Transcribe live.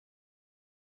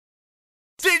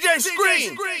DJ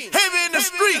Scream, heavy in the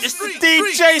street. It's the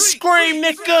DJ Scream,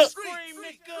 nigga.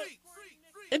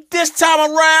 And this time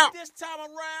around,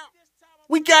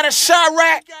 we got a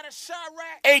Chirac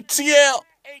ATL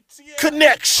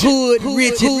connection. Hood,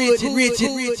 rich.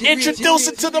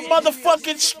 Introducing to the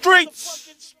motherfucking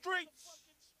streets,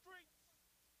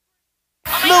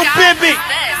 Lil Bibby.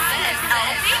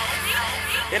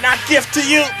 And I gift to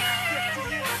you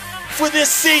for this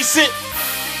season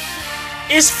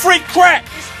is free crack.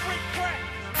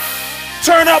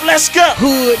 Turn up, let's go.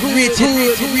 Hood, rich.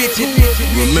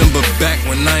 Remember back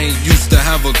when I ain't used to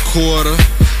have a quarter?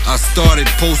 I started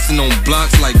posting on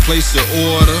blocks like place your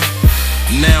order.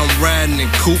 Now I'm riding in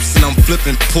coupes and I'm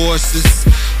flipping Porsches.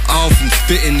 Off and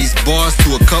spitting these bars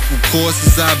to a couple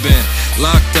courses. I've been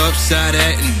locked up, shot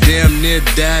at, and damn near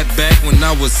died back when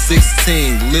I was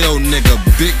 16. Lil nigga,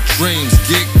 big dreams,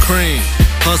 get cream.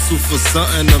 Hustle for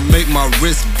something to make my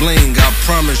wrist bling. I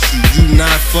promise you, you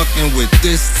not fucking with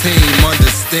this team.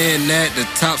 Understand that, the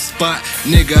top spot,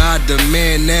 nigga, I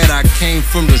demand that. I came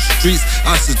from the streets,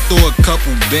 I should throw a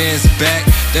couple bands back.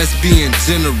 That's being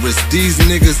generous. These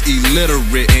niggas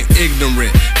illiterate and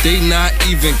ignorant. They not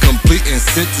even completing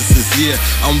sentences. Yeah,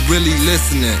 I'm really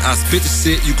listening. I spit the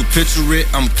shit, you can picture it.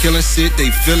 I'm killing shit,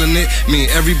 they feeling it. Me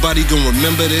and everybody gon'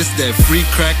 remember this. That free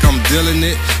crack, I'm dealing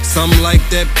it. Something like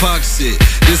that Pac shit.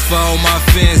 This for all my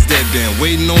fans that been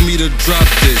waiting on me to drop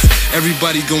this.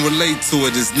 Everybody gon' relate to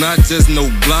it. It's not just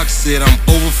no block shit. I'm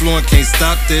overflowing, can't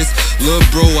stop this. Lil'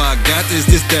 bro, I got this.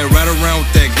 This that right around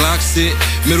with that Glock shit.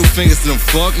 Middle fingers to them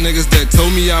fuck niggas that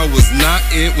told me I was not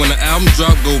it. When the album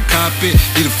drop, go cop it.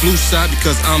 Need a flu shot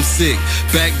because I'm sick.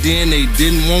 Back then they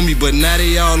didn't want me, but now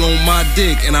they all on my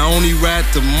dick. And I only ride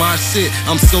to my shit.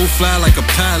 I'm so fly like a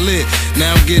pilot.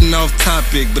 Now I'm getting off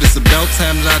topic, but it's about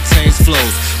time that I change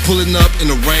flows. Pulling up in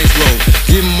the Range Rover,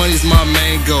 getting money's my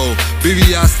main goal.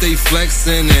 Baby, I stay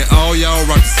flexing and all y'all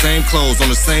rock the same clothes. On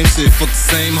the same shit, fuck the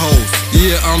same hoes.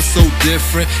 Yeah, I'm so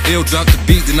different. He'll drop the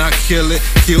beat, then I kill it.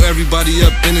 Kill everybody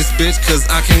up in this bitch, cause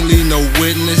I can't leave no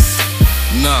witness.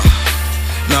 Nah,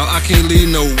 I can't leave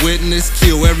no witness.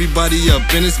 Kill everybody up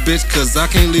in this bitch, cause I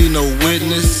can't leave no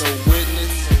witness.